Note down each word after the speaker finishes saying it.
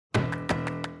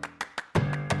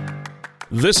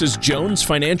This is Jones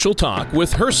Financial Talk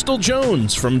with Hurstel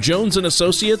Jones from Jones &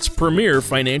 Associates Premier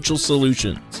Financial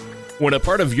Solutions. When a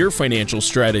part of your financial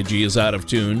strategy is out of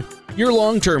tune, your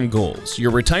long-term goals,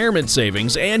 your retirement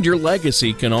savings, and your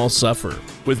legacy can all suffer.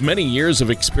 With many years of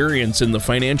experience in the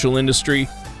financial industry,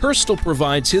 Hurstel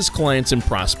provides his clients and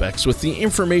prospects with the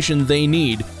information they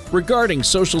need regarding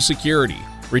Social Security,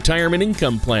 retirement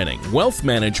income planning, wealth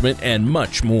management, and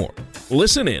much more.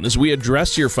 Listen in as we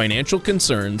address your financial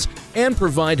concerns and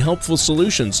provide helpful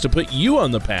solutions to put you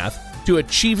on the path to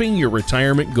achieving your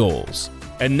retirement goals.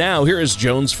 And now here is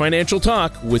Jones Financial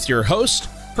Talk with your host,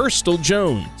 Hurstel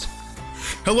Jones.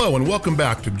 Hello and welcome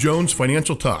back to Jones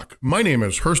Financial Talk. My name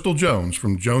is Hurstel Jones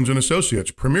from Jones &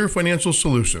 Associates Premier Financial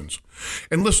Solutions.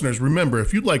 And listeners, remember,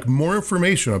 if you'd like more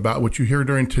information about what you hear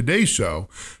during today's show,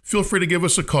 feel free to give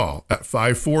us a call at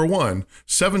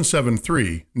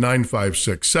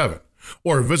 541-773-9567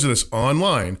 or visit us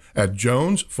online at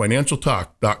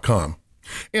jonesfinancialtalk.com.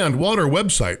 And while on our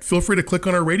website, feel free to click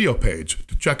on our radio page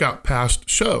to check out past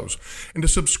shows and to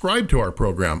subscribe to our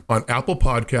program on Apple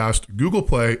Podcast, Google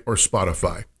Play, or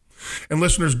Spotify. And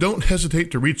listeners, don't hesitate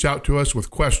to reach out to us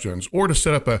with questions or to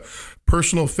set up a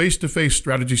personal face-to-face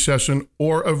strategy session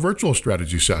or a virtual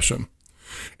strategy session.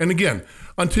 And again,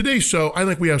 on today's show, I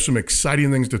think we have some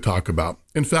exciting things to talk about.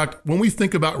 In fact, when we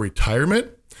think about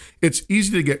retirement, it's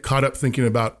easy to get caught up thinking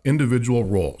about individual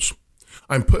roles.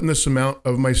 I'm putting this amount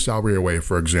of my salary away,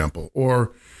 for example,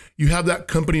 or you have that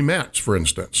company match, for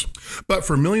instance. But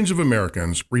for millions of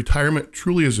Americans, retirement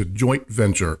truly is a joint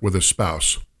venture with a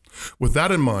spouse. With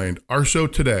that in mind, our show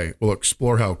today will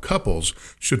explore how couples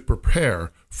should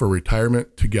prepare for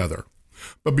retirement together.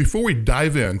 But before we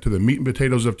dive into the meat and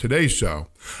potatoes of today's show,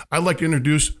 I'd like to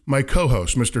introduce my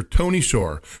co-host, Mr. Tony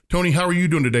Shore. Tony, how are you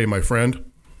doing today, my friend?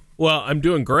 Well, I'm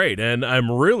doing great, and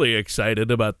I'm really excited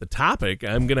about the topic.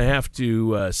 I'm going to have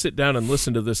to sit down and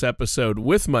listen to this episode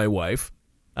with my wife.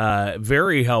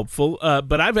 Very helpful.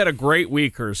 But I've had a great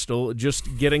week, Hurstel,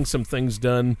 just getting some things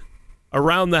done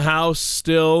around the house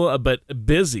still, but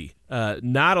busy.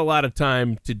 Not a lot of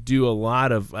time to do a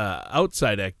lot of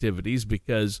outside activities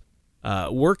because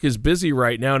work is busy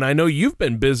right now, and I know you've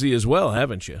been busy as well,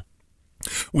 haven't you?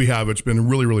 We have. It's been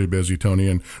really, really busy, Tony,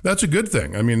 and that's a good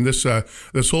thing. I mean, this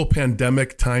whole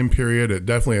pandemic time period, it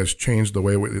definitely has changed the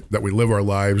way that we live our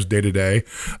lives day to day.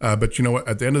 But you know what?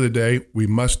 At the end of the day, we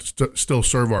must still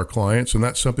serve our clients, and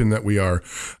that's something that we are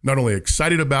not only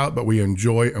excited about, but we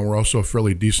enjoy, and we're also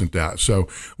fairly decent at. So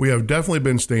we have definitely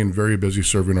been staying very busy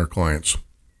serving our clients.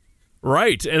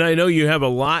 Right, and I know you have a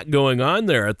lot going on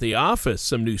there at the office,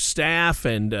 some new staff,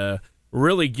 and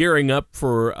really gearing up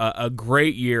for a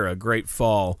great year, a great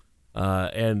fall,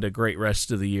 and a great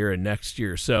rest of the year and next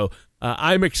year. So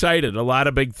I'm excited. A lot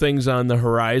of big things on the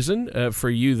horizon for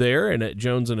you there and at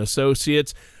Jones &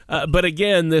 Associates. But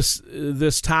again,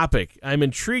 this topic, I'm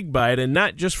intrigued by it, and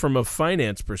not just from a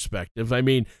finance perspective. I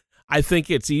mean, I think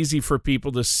it's easy for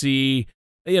people to see,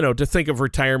 to think of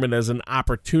retirement as an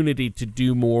opportunity to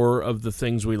do more of the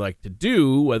things we like to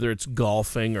do, whether it's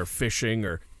golfing or fishing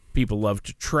or people love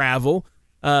to travel,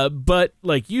 but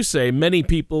like you say, many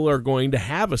people are going to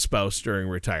have a spouse during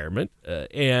retirement,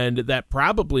 and that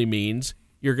probably means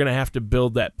you're going to have to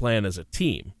build that plan as a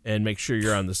team and make sure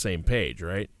you're on the same page,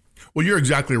 right? Well, you're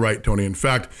exactly right, Tony. In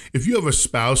fact, if you have a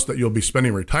spouse that you'll be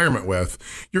spending retirement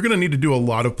with, you're going to need to do a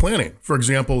lot of planning. For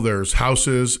example, there's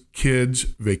houses, kids,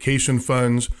 vacation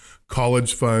funds,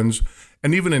 college funds,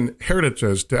 and even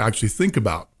inheritances to actually think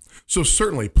about. So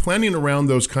certainly planning around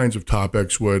those kinds of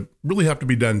topics would really have to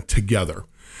be done together.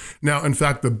 Now, in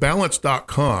fact,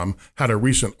 thebalance.com had a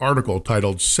recent article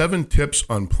titled 7 Tips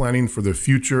on Planning for the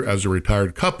Future as a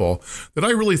Retired Couple that I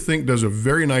really think does a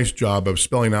very nice job of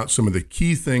spelling out some of the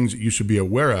key things that you should be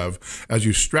aware of as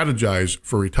you strategize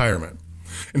for retirement.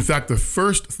 In fact, the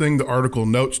first thing the article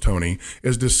notes, Tony,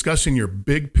 is discussing your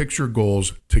big picture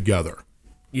goals together.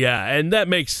 Yeah, and that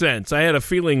makes sense. I had a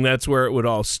feeling that's where it would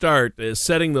all start, is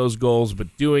setting those goals,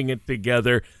 but doing it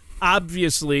together.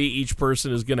 Obviously, each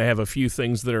person is going to have a few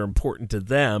things that are important to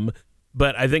them,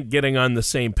 but I think getting on the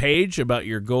same page about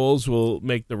your goals will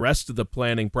make the rest of the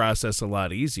planning process a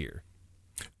lot easier.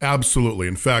 Absolutely.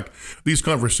 In fact, these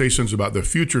conversations about the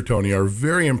future, Tony, are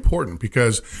very important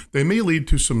because they may lead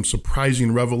to some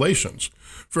surprising revelations.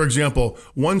 For example,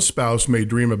 one spouse may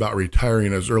dream about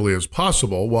retiring as early as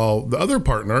possible, while the other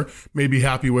partner may be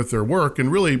happy with their work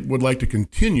and really would like to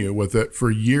continue with it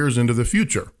for years into the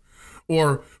future.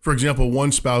 Or, for example,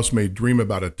 one spouse may dream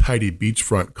about a tidy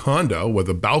beachfront condo with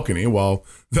a balcony, while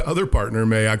the other partner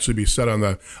may actually be set on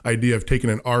the idea of taking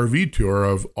an RV tour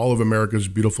of all of America's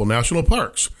beautiful national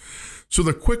parks. So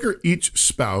the quicker each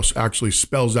spouse actually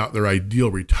spells out their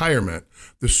ideal retirement,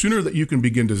 the sooner that you can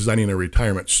begin designing a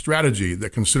retirement strategy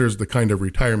that considers the kind of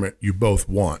retirement you both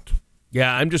want.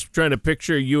 Yeah, I'm just trying to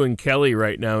picture you and Kelly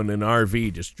right now in an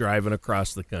RV just driving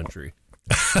across the country.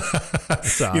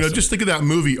 That's awesome. Just think of that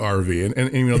movie RV,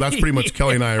 and that's pretty much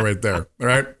Kelly and I right there, all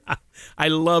right? I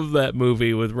love that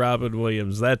movie with Robin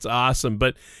Williams. That's awesome.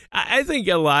 But I think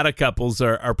a lot of couples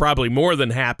are probably more than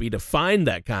happy to find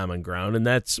that common ground, and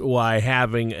that's why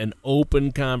having an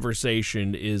open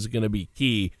conversation is going to be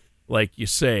key, like you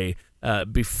say,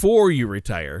 before you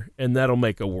retire, and that'll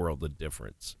make a world of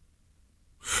difference.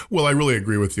 Well, I really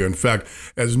agree with you. In fact,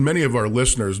 as many of our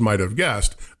listeners might have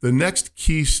guessed, the next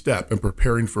key step in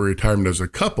preparing for retirement as a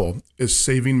couple is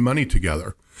saving money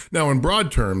together. Now, in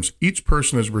broad terms, each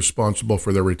person is responsible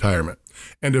for their retirement.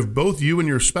 And if both you and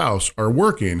your spouse are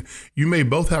working, you may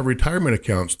both have retirement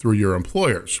accounts through your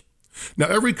employers. Now,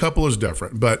 every couple is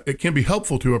different, but it can be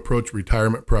helpful to approach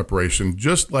retirement preparation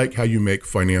just like how you make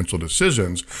financial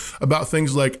decisions about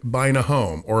things like buying a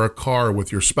home or a car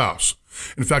with your spouse.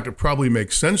 In fact, it probably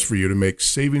makes sense for you to make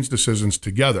savings decisions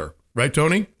together. Right,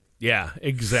 Tony? Yeah,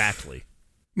 exactly.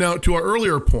 Now, to our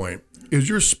earlier point, is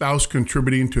your spouse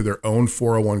contributing to their own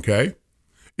 401k?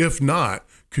 If not,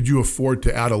 could you afford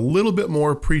to add a little bit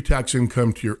more pre-tax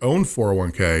income to your own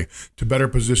 401k to better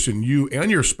position you and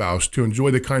your spouse to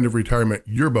enjoy the kind of retirement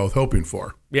you're both hoping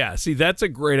for? Yeah, see, that's a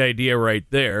great idea right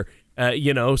there.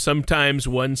 Sometimes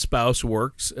one spouse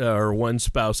works or one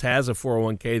spouse has a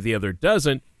 401k, the other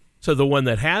doesn't. So the one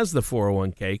that has the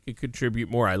 401k could contribute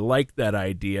more. I like that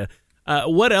idea.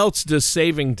 What else does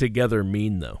saving together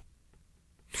mean, though?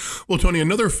 Well, Tony,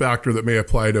 another factor that may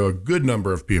apply to a good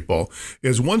number of people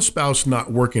is one spouse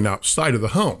not working outside of the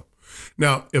home.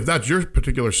 Now, if that's your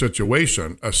particular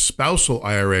situation, a spousal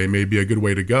IRA may be a good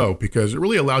way to go because it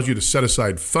really allows you to set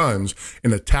aside funds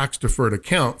in a tax-deferred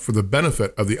account for the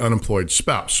benefit of the unemployed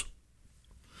spouse.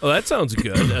 Well, that sounds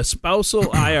good. A spousal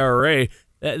IRA,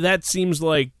 that seems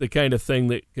like the kind of thing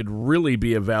that could really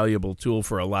be a valuable tool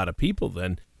for a lot of people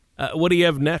then. What do you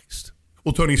have next?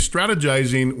 Well, Tony,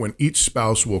 strategizing when each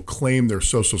spouse will claim their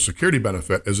Social Security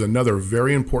benefit is another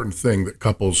very important thing that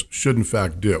couples should in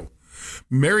fact do.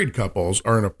 Married couples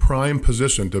are in a prime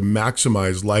position to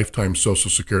maximize lifetime Social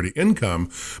Security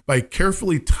income by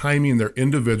carefully timing their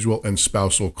individual and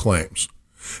spousal claims.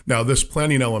 Now, this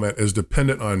planning element is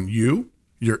dependent on you,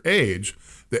 your age,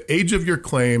 the age of your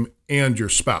claim, and your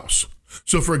spouse.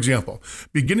 So, for example,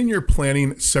 beginning your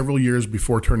planning several years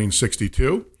before turning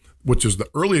 62, which is the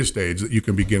earliest age that you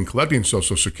can begin collecting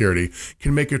Social Security,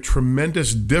 can make a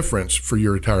tremendous difference for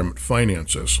your retirement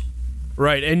finances.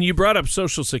 Right, and you brought up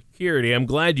Social Security. I'm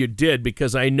glad you did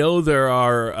because I know there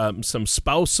are some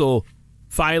spousal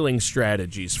filing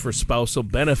strategies for spousal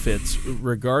benefits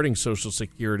regarding Social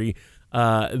Security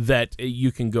that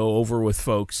you can go over with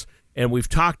folks. And we've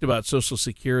talked about Social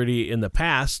Security in the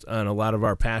past on a lot of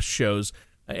our past shows.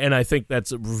 And I think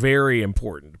that's very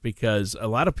important because a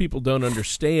lot of people don't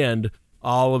understand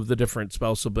all of the different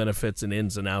spousal benefits and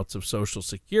ins and outs of Social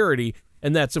Security.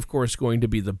 And that's, of course, going to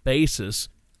be the basis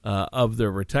of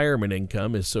their retirement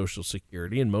income is Social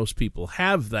Security. And most people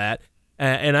have that.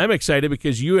 And I'm excited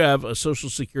because you have a Social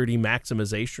Security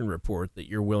maximization report that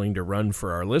you're willing to run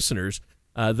for our listeners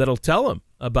that'll tell them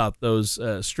about those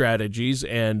strategies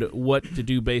and what to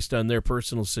do based on their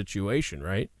personal situation,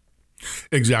 right?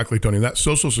 Exactly, Tony. That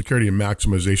Social Security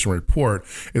maximization report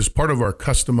is part of our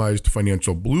customized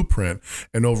financial blueprint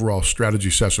and overall strategy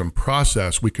session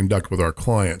process we conduct with our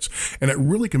clients. And it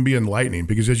really can be enlightening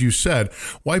because, as you said,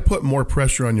 why put more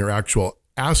pressure on your actual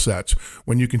assets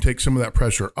when you can take some of that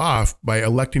pressure off by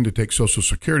electing to take Social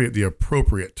Security at the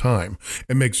appropriate time?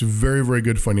 It makes very, very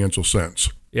good financial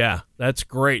sense. Yeah, that's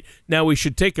great. Now, we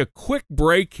should take a quick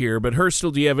break here, but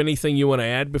Hurstel, do you have anything you want to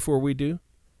add before we do?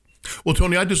 Well,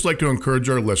 Tony, I'd just like to encourage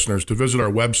our listeners to visit our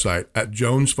website at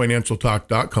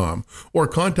jonesfinancialtalk.com or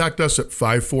contact us at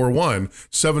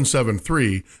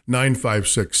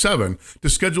 541-773-9567 to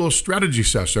schedule a strategy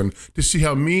session to see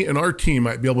how me and our team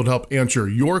might be able to help answer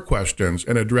your questions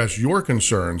and address your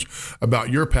concerns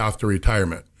about your path to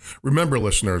retirement. Remember,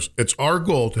 listeners, it's our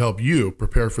goal to help you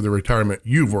prepare for the retirement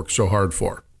you've worked so hard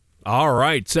for. All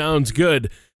right, sounds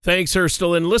good. Thanks,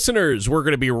 Hurstel. And listeners, we're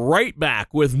going to be right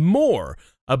back with more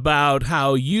about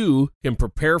how you can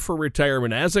prepare for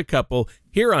retirement as a couple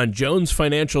here on Jones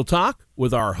Financial Talk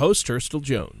with our host, Hurstel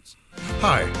Jones.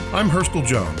 Hi, I'm Hurstel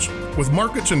Jones. With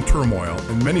markets in turmoil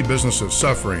and many businesses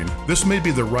suffering, this may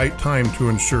be the right time to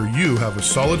ensure you have a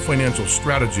solid financial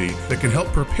strategy that can help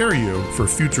prepare you for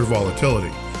future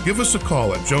volatility. Give us a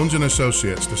call at Jones &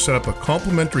 Associates to set up a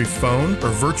complimentary phone or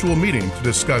virtual meeting to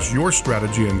discuss your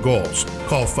strategy and goals.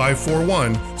 Call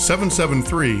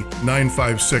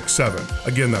 541-773-9567.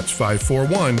 Again, that's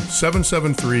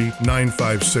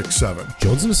 541-773-9567.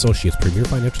 Jones & Associates Premier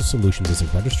Financial Solutions is a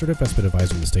registered investment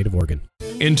advisor in the state of Oregon.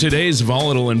 In today's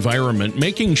volatile environment,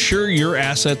 making sure your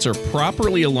assets are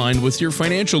properly aligned with your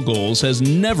financial goals has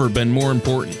never been more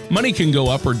important. Money can go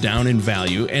up or down in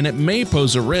value, and it may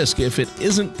pose a risk if it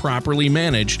isn't properly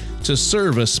managed to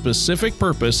serve a specific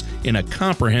purpose in a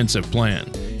comprehensive plan.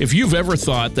 If you've ever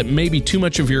thought that maybe too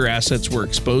much of your assets were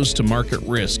exposed to market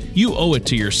risk, you owe it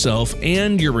to yourself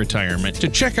and your retirement to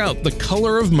check out the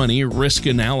Color of Money risk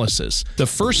analysis. The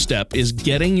first step is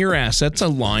getting your assets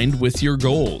aligned with your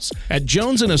goals. At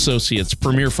Jones & Associates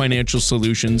Premier Financial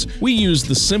Solutions, we use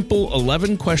the simple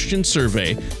 11-question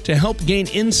survey to help gain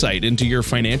insight into your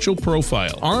financial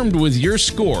profile. Armed with your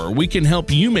score, we can help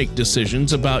you make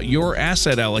decisions about your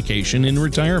asset allocation in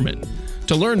retirement.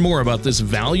 To learn more about this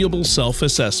valuable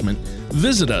self-assessment,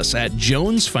 visit us at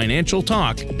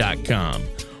jonesfinancialtalk.com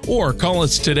or call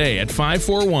us today at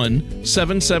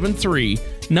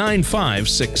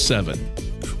 541-773-9567.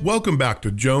 Welcome back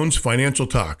to Jones Financial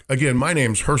Talk. Again, my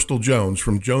name's Hurstel Jones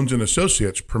from Jones &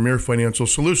 Associates Premier Financial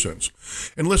Solutions.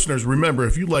 And listeners, remember,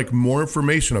 if you'd like more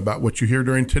information about what you hear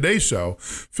during today's show,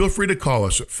 feel free to call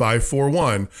us at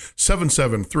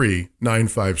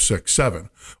 541-773-9567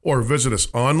 or visit us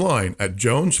online at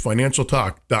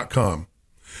jonesfinancialtalk.com.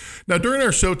 Now, during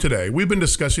our show today, we've been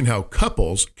discussing how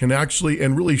couples can actually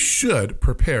and really should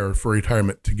prepare for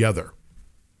retirement together.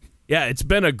 Yeah, it's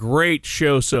been a great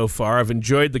show so far. I've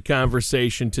enjoyed the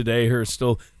conversation today,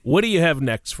 Hurstel. What do you have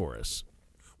next for us?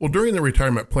 Well, during the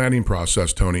retirement planning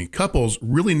process, Tony, couples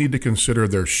really need to consider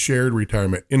their shared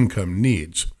retirement income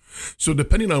needs. So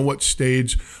depending on what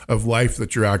stage of life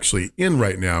that you're actually in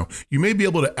right now, you may be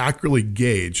able to accurately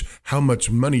gauge how much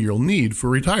money you'll need for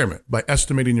retirement by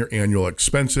estimating your annual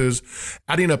expenses,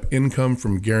 adding up income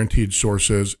from guaranteed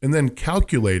sources, and then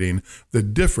calculating the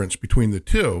difference between the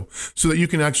two so that you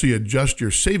can actually adjust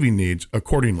your saving needs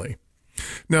accordingly.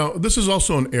 Now, this is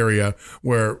also an area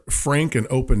where frank and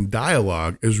open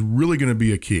dialogue is really going to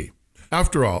be a key.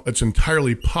 After all, it's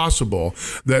entirely possible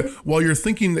that while you're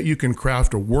thinking that you can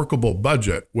craft a workable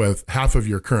budget with half of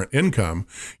your current income,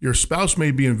 your spouse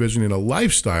may be envisioning a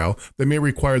lifestyle that may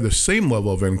require the same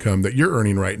level of income that you're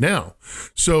earning right now.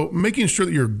 So making sure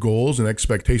that your goals and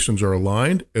expectations are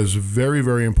aligned is very,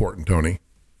 very important, Tony.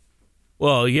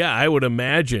 Well, yeah, I would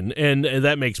imagine, and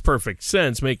that makes perfect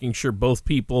sense, making sure both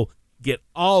people get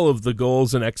all of the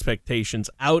goals and expectations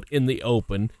out in the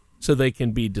open so they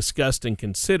can be discussed and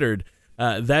considered.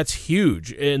 That's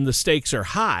huge, and the stakes are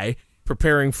high.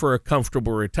 Preparing for a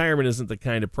comfortable retirement isn't the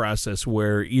kind of process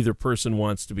where either person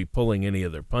wants to be pulling any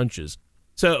of their punches.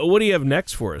 So what do you have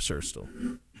next for us,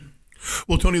 Hurstel?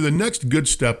 Well, Tony, the next good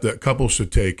step that couples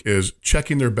should take is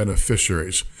checking their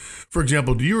beneficiaries. For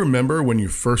example, do you remember when you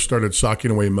first started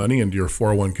socking away money into your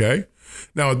 401k?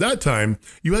 Now, at that time,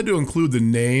 you had to include the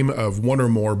name of one or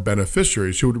more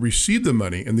beneficiaries who would receive the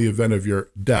money in the event of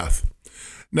your death.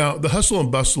 Now, the hustle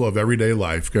and bustle of everyday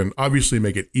life can obviously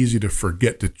make it easy to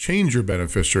forget to change your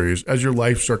beneficiaries as your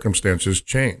life circumstances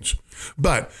change.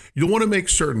 But you'll want to make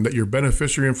certain that your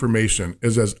beneficiary information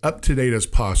is as up-to-date as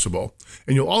possible.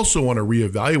 And you'll also want to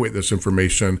reevaluate this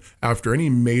information after any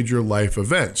major life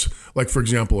events, like, for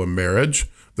example, a marriage,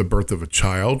 the birth of a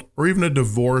child, or even a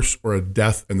divorce or a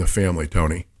death in the family,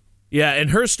 Tony. Yeah,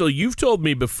 and Hurstel, you've told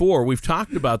me before, we've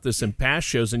talked about this in past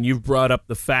shows, and you've brought up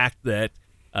the fact that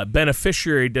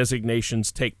beneficiary designations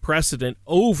take precedent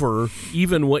over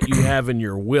even what you have in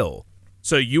your will.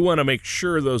 So you want to make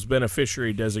sure those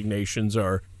beneficiary designations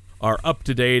are up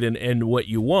to date and what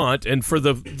you want. And for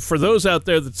those out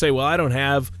there that say, well, I don't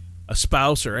have a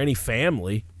spouse or any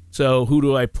family, so who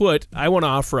do I put? I want to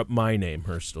offer up my name,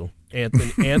 Hurstel.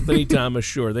 Anthony Thomas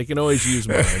Shore. They can always use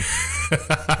mine.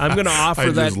 I'm going to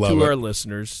offer that to our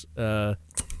listeners.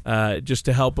 Just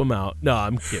to help them out. No,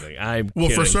 I'm kidding.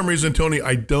 For some reason, Tony,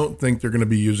 I don't think they're going to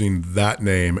be using that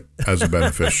name as a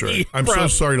beneficiary. I'm so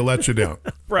sorry to let you down.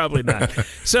 Probably not.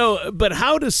 So, but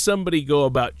how does somebody go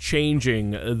about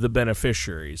changing the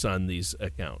beneficiaries on these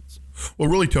accounts? Well,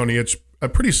 really, Tony, it's a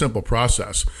pretty simple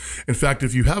process. In fact,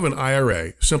 if you have an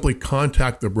IRA, simply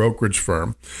contact the brokerage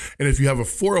firm. And if you have a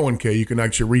 401k, you can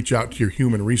actually reach out to your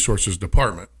human resources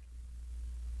department.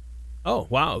 Oh,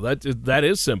 wow. That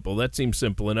is simple. That seems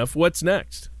simple enough. What's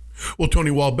next? Well,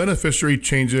 Tony, while beneficiary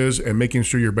changes and making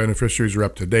sure your beneficiaries are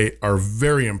up to date are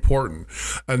very important,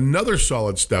 another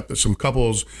solid step that some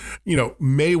couples,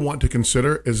 may want to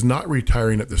consider is not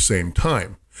retiring at the same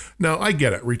time. Now, I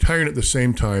get it. Retiring at the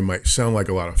same time might sound like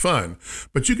a lot of fun,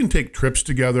 but you can take trips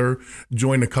together,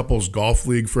 join a couple's golf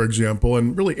league, for example,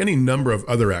 and really any number of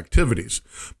other activities.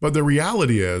 But the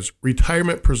reality is,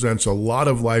 retirement presents a lot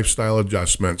of lifestyle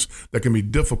adjustments that can be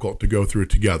difficult to go through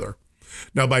together.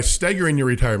 Now, by staggering your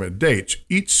retirement dates,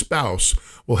 each spouse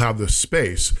will have the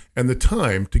space and the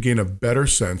time to gain a better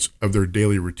sense of their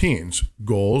daily routines,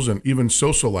 goals, and even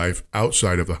social life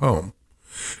outside of the home.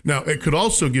 Now, it could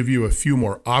also give you a few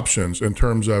more options in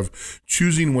terms of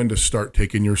choosing when to start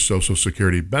taking your Social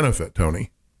Security benefit,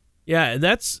 Tony. Yeah,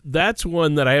 that's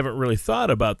one that I haven't really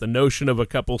thought about, the notion of a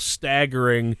couple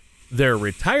staggering their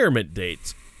retirement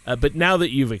dates. But now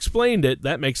that you've explained it,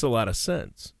 that makes a lot of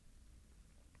sense.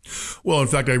 Well, in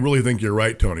fact, I really think you're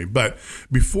right, Tony. But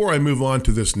before I move on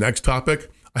to this next topic,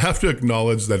 I have to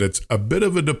acknowledge that it's a bit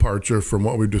of a departure from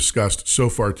what we've discussed so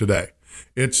far today.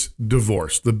 It's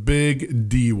divorce, the big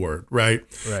D word, right?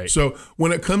 Right. So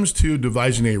when it comes to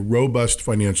devising a robust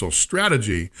financial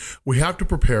strategy, we have to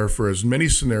prepare for as many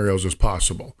scenarios as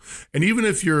possible. And even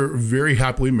if you're very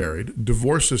happily married,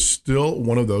 divorce is still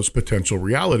one of those potential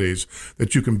realities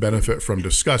that you can benefit from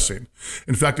discussing.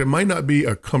 In fact, it might not be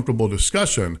a comfortable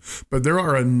discussion, but there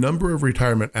are a number of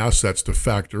retirement assets to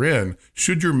factor in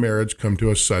should your marriage come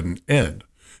to a sudden end.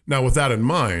 Now, with that in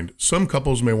mind, some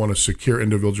couples may want to secure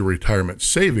individual retirement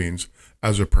savings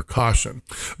as a precaution.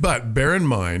 But bear in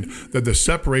mind that the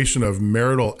separation of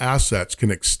marital assets can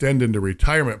extend into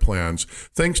retirement plans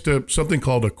thanks to something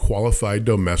called a Qualified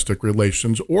Domestic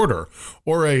Relations Order,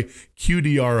 or a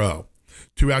QDRO,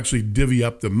 to actually divvy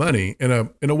up the money in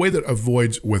a way that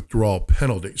avoids withdrawal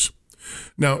penalties.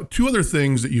 Now, two other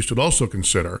things that you should also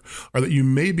consider are that you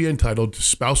may be entitled to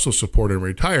spousal support in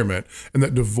retirement, and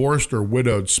that divorced or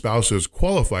widowed spouses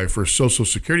qualify for Social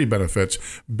Security benefits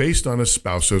based on a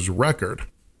spouse's record.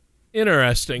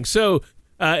 Interesting. So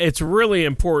it's really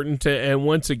important and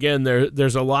once again,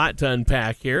 there's a lot to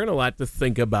unpack here and a lot to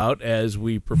think about as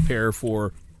we prepare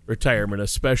for retirement,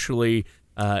 especially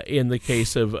in the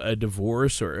case of a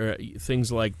divorce or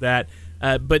things like that.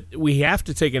 But we have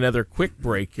to take another quick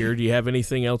break here. Do you have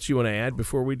anything else you want to add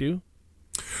before we do?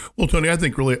 Well, Tony, I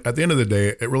think really at the end of the day,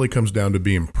 it really comes down to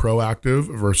being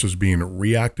proactive versus being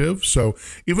reactive. So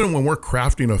even when we're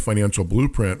crafting a financial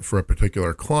blueprint for a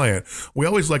particular client, we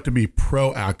always like to be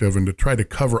proactive and to try to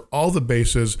cover all the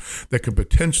bases that could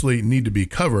potentially need to be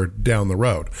covered down the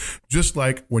road. Just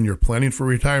like when you're planning for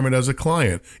retirement as a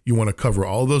client, you want to cover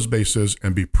all those bases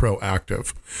and be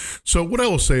proactive. So what I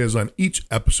will say is on each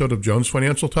episode of Jones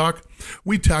Financial Talk,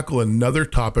 we tackle another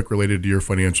topic related to your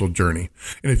financial journey.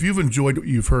 And if you've enjoyed what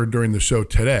you've heard during the show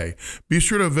today, be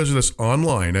sure to visit us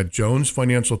online at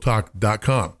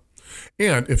jonesfinancialtalk.com.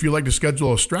 And if you'd like to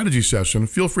schedule a strategy session,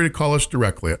 feel free to call us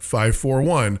directly at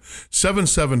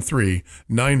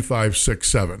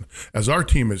 541-773-9567, as our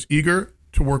team is eager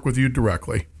to work with you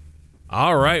directly.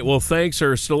 All right. Well, thanks,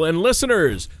 Ursula. And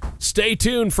listeners, stay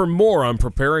tuned for more on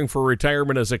preparing for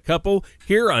retirement as a couple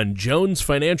here on Jones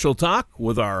Financial Talk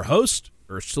with our host,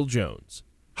 Ursula Jones.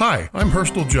 Hi, I'm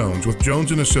Hurstel Jones with Jones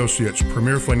 & Associates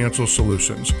Premier Financial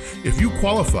Solutions. If you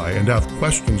qualify and have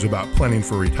questions about planning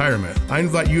for retirement, I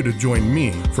invite you to join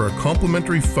me for a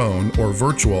complimentary phone or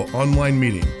virtual online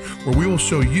meeting where we will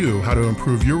show you how to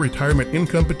improve your retirement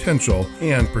income potential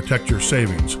and protect your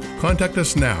savings. Contact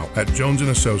us now at Jones &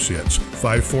 Associates,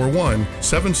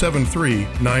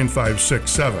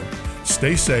 541-773-9567.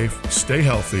 Stay safe, stay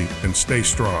healthy, and stay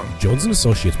strong. Jones &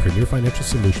 Associates Premier Financial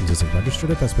Solutions is a registered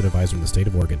investment advisor in the state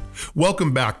of Oregon.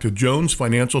 Welcome back to Jones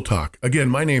Financial Talk. Again,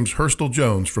 my name's Hurstel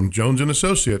Jones from Jones &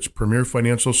 Associates Premier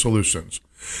Financial Solutions.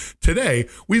 Today,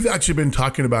 we've actually been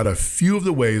talking about a few of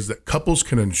the ways that couples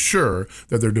can ensure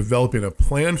that they're developing a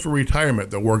plan for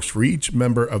retirement that works for each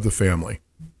member of the family.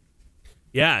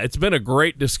 Yeah, it's been a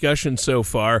great discussion so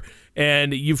far,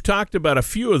 and you've talked about a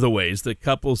few of the ways that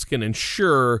couples can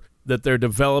ensure that they're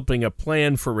developing a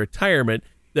plan for retirement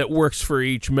that works for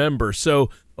each member. So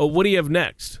what do you have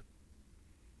next?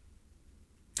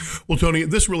 Well, Tony,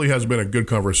 this really has been a good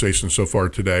conversation so far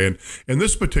today. And in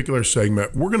this particular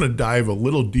segment, we're going to dive a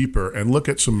little deeper and look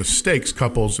at some mistakes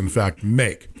couples, in fact,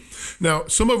 make. Now,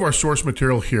 some of our source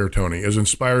material here, Tony, is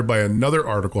inspired by another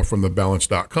article from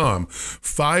thebalance.com,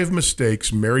 5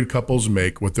 mistakes married couples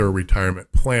make with their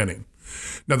retirement planning.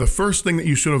 Now, the first thing that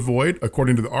you should avoid,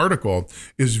 according to the article,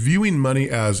 is viewing money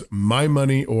as my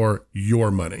money or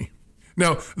your money.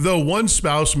 Now, though one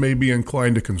spouse may be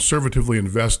inclined to conservatively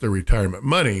invest their retirement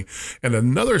money and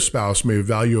another spouse may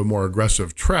value a more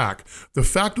aggressive track, the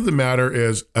fact of the matter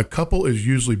is a couple is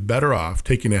usually better off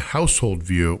taking a household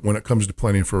view when it comes to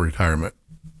planning for retirement.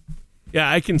 Yeah,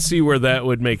 I can see where that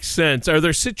would make sense. Are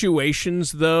there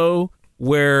situations, though,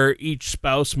 where each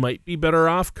spouse might be better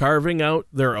off carving out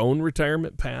their own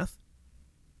retirement path?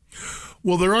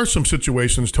 Well, there are some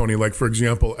situations, Tony, like, for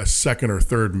example, a second or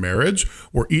third marriage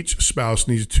where each spouse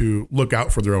needs to look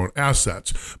out for their own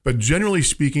assets. But generally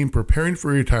speaking, preparing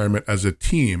for retirement as a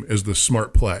team is the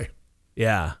smart play.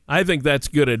 Yeah, I think that's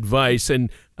good advice, and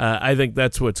I think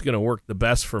that's what's going to work the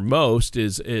best for most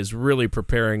is really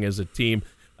preparing as a team.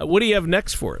 What do you have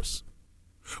next for us?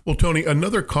 Well, Tony,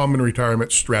 another common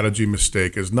retirement strategy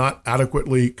mistake is not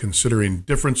adequately considering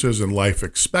differences in life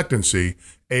expectancy,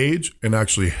 age, and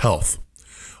actually health.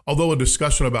 Although a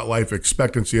discussion about life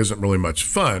expectancy isn't really much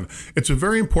fun, it's a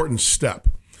very important step.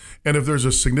 And if there's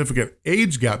a significant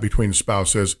age gap between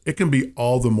spouses, it can be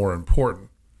all the more important.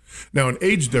 Now, an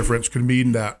age difference can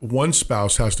mean that one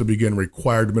spouse has to begin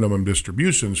required minimum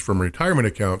distributions from retirement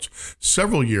accounts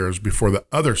several years before the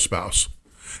other spouse.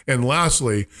 And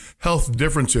lastly, health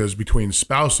differences between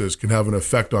spouses can have an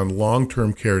effect on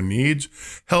long-term care needs,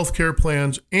 health care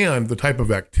plans, and the type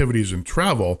of activities and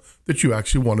travel that you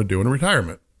actually want to do in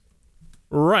retirement.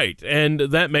 Right, and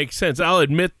that makes sense. I'll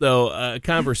admit, though, a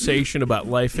conversation about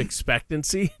life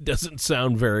expectancy doesn't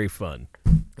sound very fun.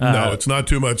 No, it's not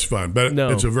too much fun, but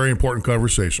it's a very important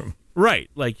conversation. Right,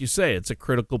 like you say, it's a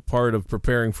critical part of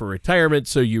preparing for retirement,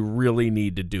 so you really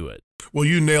need to do it. Well,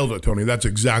 you nailed it, Tony. That's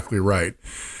exactly right.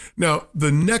 Now,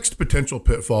 the next potential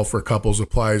pitfall for couples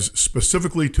applies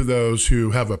specifically to those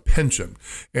who have a pension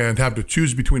and have to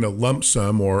choose between a lump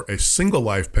sum or a single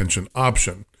life pension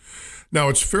option. Now,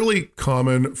 it's fairly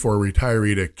common for a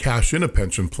retiree to cash in a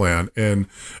pension plan in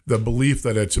the belief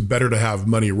that it's better to have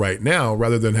money right now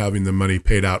rather than having the money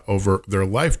paid out over their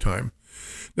lifetime.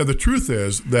 Now, the truth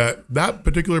is that that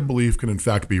particular belief can in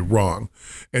fact be wrong,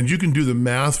 and you can do the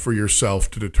math for yourself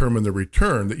to determine the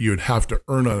return that you'd have to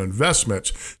earn on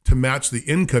investments to match the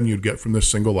income you'd get from the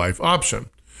single life option.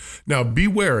 Now, be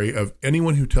wary of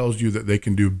anyone who tells you that they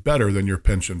can do better than your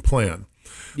pension plan.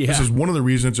 Yeah. This is one of the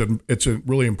reasons it's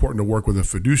really important to work with a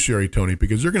fiduciary, Tony,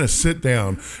 because they're going to sit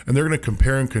down and they're going to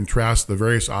compare and contrast the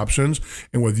various options,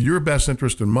 and with your best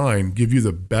interest in mind, give you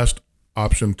the best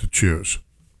option to choose.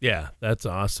 Yeah, that's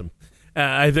awesome.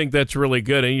 I think that's really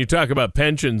good. And you talk about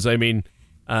pensions. I mean,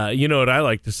 you know what I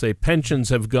like to say? Pensions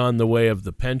have gone the way of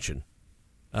the pension.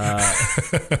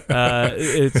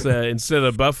 It's instead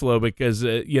of buffalo because,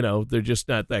 they're just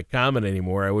not that common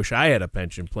anymore. I wish I had a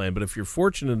pension plan. But if you're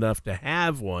fortunate enough to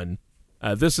have one,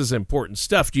 this is important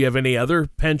stuff. Do you have any other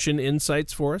pension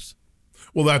insights for us?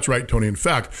 Well, that's right, Tony. In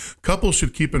fact, couples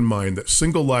should keep in mind that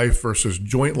single life versus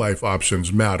joint life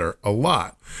options matter a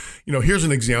lot. Here's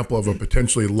an example of a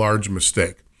potentially large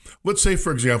mistake. Let's say,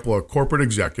 for example, a corporate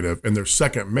executive in their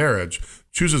second marriage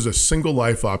chooses a single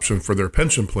life option for their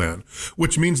pension plan,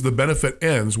 which means the benefit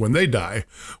ends when they die,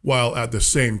 while at the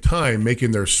same time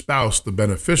making their spouse the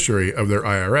beneficiary of their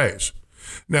IRAs.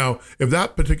 Now, if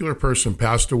that particular person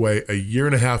passed away a year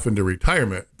and a half into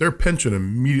retirement, their pension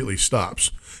immediately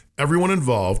stops. Everyone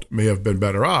involved may have been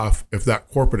better off if that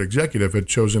corporate executive had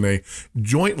chosen a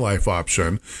joint life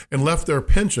option and left their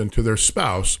pension to their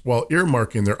spouse while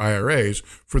earmarking their IRAs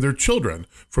for their children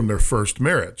from their first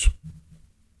marriage.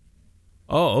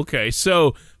 Oh, okay.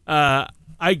 So I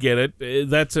get it.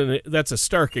 That's a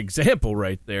stark example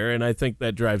right there, and I think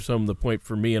that drives home the point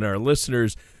for me and our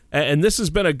listeners. And this has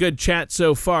been a good chat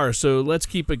so far, so let's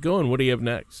keep it going. What do you have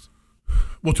next?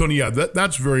 Well, Tony,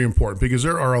 that's very important because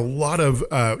there are a lot of,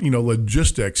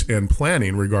 logistics and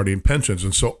planning regarding pensions.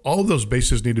 And so all of those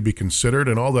bases need to be considered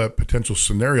and all the potential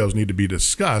scenarios need to be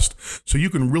discussed so you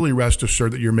can really rest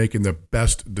assured that you're making the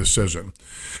best decision.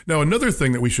 Now, another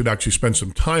thing that we should actually spend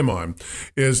some time on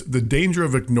is the danger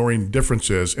of ignoring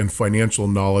differences in financial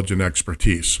knowledge and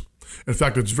expertise. In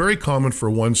fact, it's very common for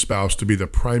one spouse to be the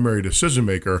primary decision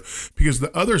maker because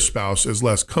the other spouse is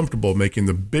less comfortable making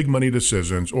the big money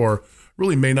decisions or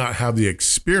really may not have the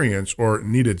experience or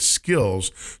needed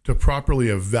skills to properly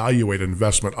evaluate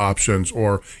investment options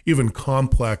or even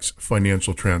complex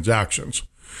financial transactions.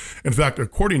 In fact,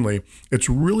 accordingly, it's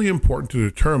really important to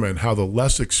determine how the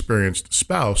less experienced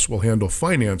spouse will handle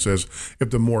finances if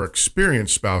the more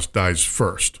experienced spouse dies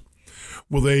first.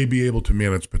 Will they be able to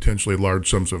manage potentially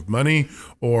large sums of money?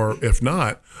 Or if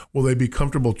not, will they be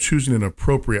comfortable choosing an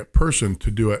appropriate person to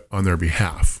do it on their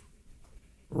behalf?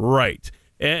 Right.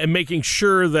 And making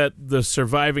sure that the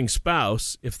surviving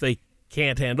spouse, if they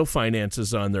can't handle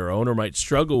finances on their own or might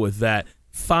struggle with that,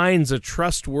 finds a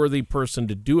trustworthy person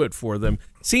to do it for them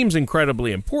seems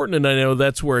incredibly important. And I know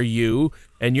that's where you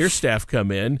and your staff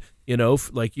come in,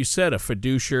 like you said, a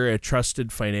fiduciary, a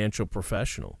trusted financial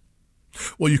professional.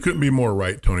 Well, you couldn't be more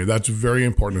right, Tony. That's very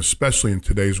important, especially in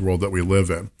today's world that we live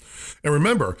in. And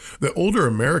remember that older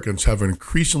Americans have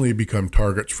increasingly become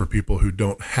targets for people who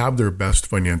don't have their best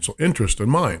financial interest in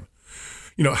mind.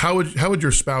 How would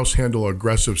your spouse handle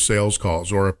aggressive sales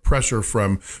calls or a pressure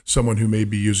from someone who may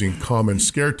be using common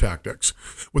scare tactics?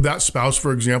 Would that spouse,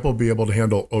 for example, be able to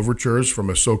handle overtures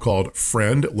from a so-called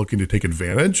friend looking to take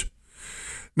advantage?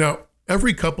 Now,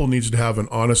 every couple needs to have an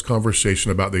honest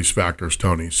conversation about these factors,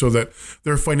 Tony, so that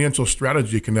their financial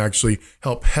strategy can actually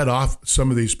help head off some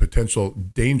of these potential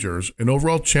dangers and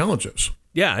overall challenges.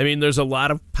 Yeah, I mean, there's a lot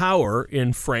of power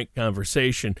in frank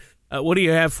conversation. What do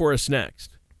you have for us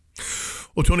next?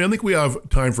 Well, Tony, I think we have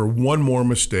time for one more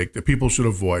mistake that people should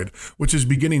avoid, which is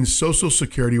beginning Social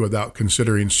Security without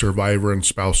considering survivor and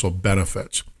spousal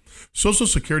benefits. Social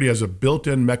Security has a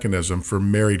built-in mechanism for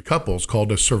married couples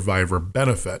called a survivor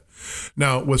benefit.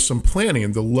 Now, with some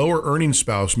planning, the lower earning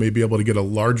spouse may be able to get a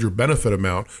larger benefit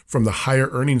amount from the higher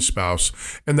earning spouse,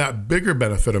 and that bigger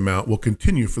benefit amount will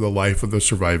continue for the life of the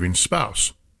surviving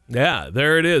spouse. Yeah,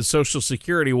 there it is, Social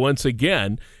Security once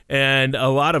again. And a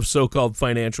lot of so-called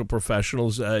financial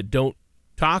professionals don't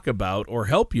talk about or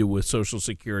help you with Social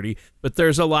Security, but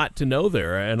there's a lot to know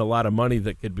there and a lot of money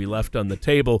that could be left on the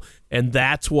table. And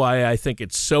that's why I think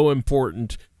it's so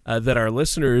important that our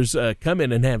listeners come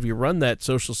in and have you run that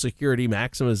Social Security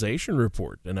maximization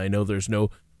report. And I know there's no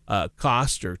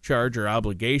cost or charge or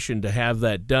obligation to have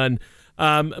that done.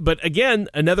 But again,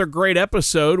 another great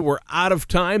episode. We're out of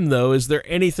time, though. Is there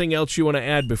anything else you want to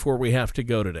add before we have to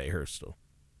go today, Hurstel?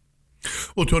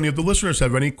 Well, Tony, if the listeners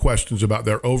have any questions about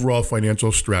their overall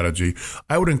financial strategy,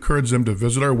 I would encourage them to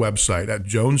visit our website at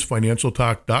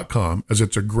jonesfinancialtalk.com, as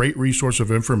it's a great resource of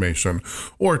information,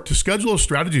 or to schedule a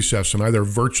strategy session either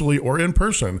virtually or in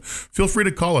person. Feel free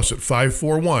to call us at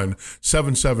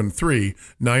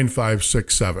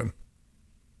 541-773-9567.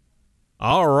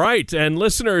 All right, and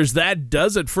listeners, that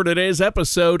does it for today's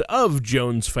episode of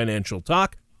Jones Financial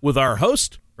Talk with our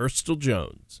host, Hurstel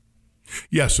Jones.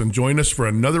 Yes, and join us for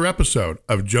another episode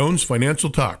of Jones Financial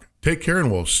Talk. Take care, and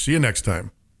we'll see you next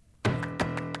time.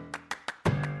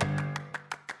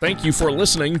 Thank you for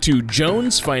listening to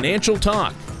Jones Financial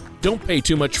Talk. Don't pay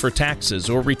too much for taxes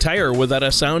or retire without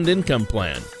a sound income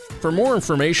plan. For more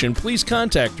information, please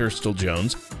contact Hurstel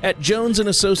Jones at Jones &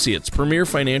 Associates Premier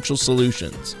Financial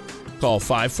Solutions. Call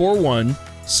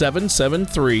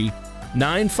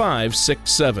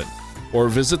 541-773-9567 or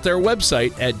visit their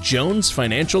website at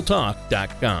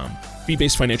jonesfinancialtalk.com.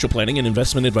 Fee-based financial planning and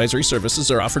investment advisory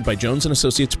services are offered by Jones &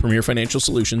 Associates Premier Financial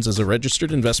Solutions as a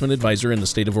registered investment advisor in the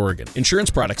state of Oregon. Insurance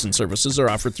products and services are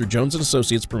offered through Jones &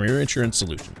 Associates Premier Insurance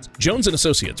Solutions. Jones &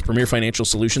 Associates Premier Financial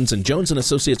Solutions and Jones &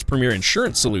 Associates Premier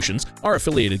Insurance Solutions are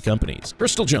affiliated companies.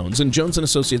 Hurstel Jones and Jones &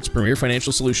 Associates Premier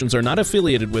Financial Solutions are not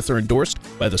affiliated with or endorsed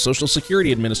by the Social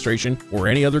Security Administration or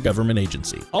any other government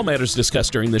agency. All matters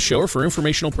discussed during this show are for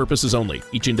informational purposes only.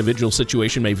 Each individual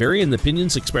situation may vary, and the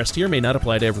opinions expressed here may not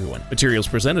apply to everyone. Materials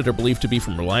presented are believed to be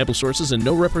from reliable sources, and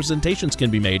no representations can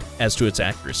be made as to its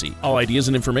accuracy. All ideas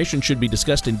and information should be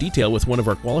discussed in detail with one of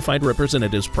our qualified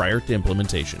representatives prior to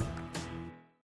implementation.